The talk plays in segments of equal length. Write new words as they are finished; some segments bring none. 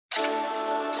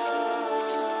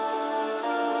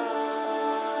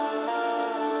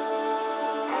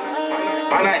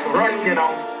I like Russ, you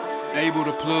know.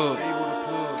 AbelThePlug.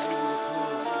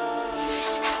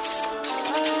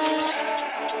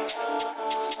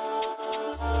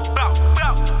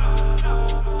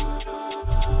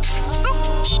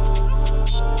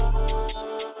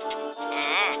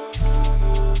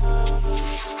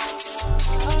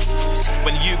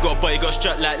 When you got a boy, got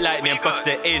struck like lightning. Fuck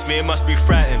the A's, me, it must be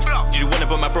frightened. You wanna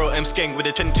put my bro M skeng with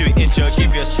a 22-inch, I'll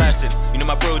give you a slicing. You know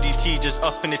my bro DT just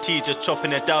up in the T, just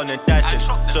chopping it down and dicing.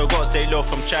 So I gotta stay low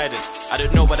from Trident. I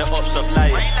don't know why the ops stop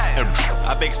lying.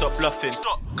 I beg stop bluffing.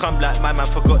 Come like my man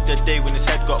forgot the day when his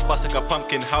head got bust like a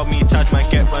pumpkin. How many times man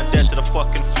get run dead to the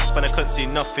fucking and I couldn't see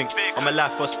nothing. On my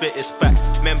life I spit is facts.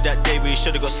 Remember that day we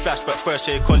should've got splashed, but first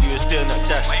they call you was doing that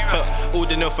dash. All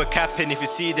the no for capping. If you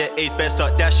see the A's, better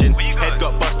start dashing. Head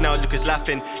got bust now, look is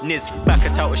laughing. Niz back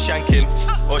at out or shank him.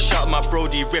 Or shout my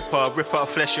brody ripper, rip out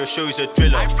flesh or show you a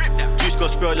driller. Juice got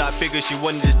spilled like bigger, she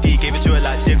wanted this D, gave it to her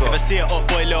like digger. If I see it up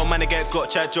boy, little man I get got,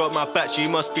 chat draw my back, she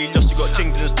must be lost. You got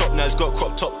chingdon's top, now it's got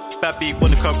crop top. Bad B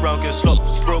wanna come round, get slop.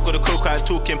 Bro got a coke and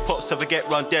talking pots, if I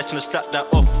get round there, tryna slap that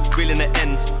off. Grilling the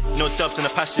end, no dubs in the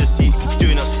passenger seat,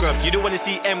 doing a scrub. You don't wanna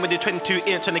see M with the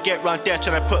 22-inch, tryna get round there,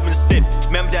 tryna put him in the split.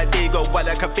 Remember that day, got white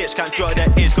like a bitch, can't draw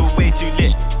that A's, go way too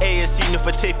lit. ASC, no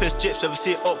for tape and strips, if I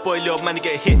see it up boy, little man to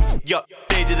get hit. Yup,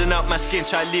 they didn't out my skin,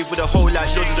 try to leave with a whole like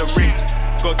load of the rings.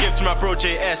 Gotta give to my bro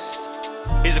JS,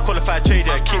 he's a qualified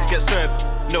trader, kids get served,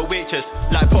 no waitress.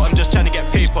 Like pot, I'm just trying to get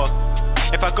paper.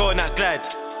 If I go on that glad,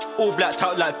 all blacked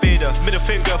out like Vader. Middle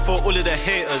finger for all of the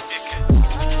haters.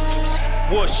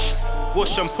 Whoosh,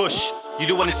 whoosh and push. You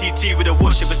don't wanna see T with a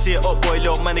whoosh. If I see it up boy,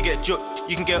 little man to get jook.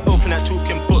 You can get open at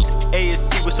talking books.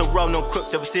 ASC with some round on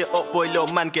crooks. If I see it up boy,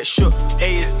 little man get shook.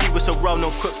 ASC with some round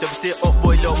on crooks. If I see it up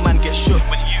boy, little man get shook.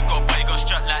 When you got boy, got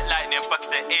struck like lightning. Back to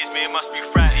the A's, me, it must be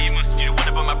Friday. You don't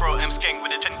wanna put my bro M skeng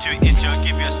with a 22-inch, I'll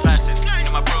give you a slices. You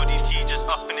know my bro DT just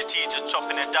up in the T, just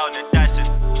chopping it down and dicing.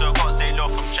 So I gotta stay low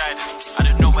from Trident. I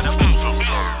don't know when I'm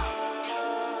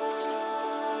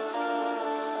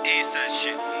Ace that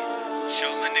shit.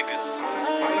 Show my niggas.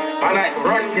 I like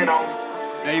Russ, you know.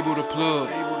 AbelThePlug.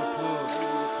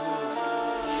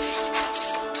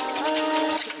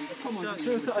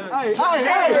 Hey!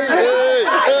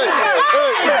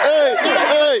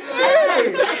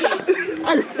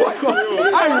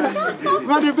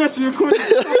 Man, the best you could.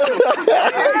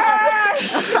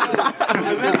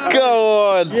 Come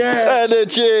on! Yeah.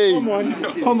 Energy!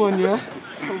 Come on, yeah.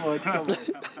 Come on.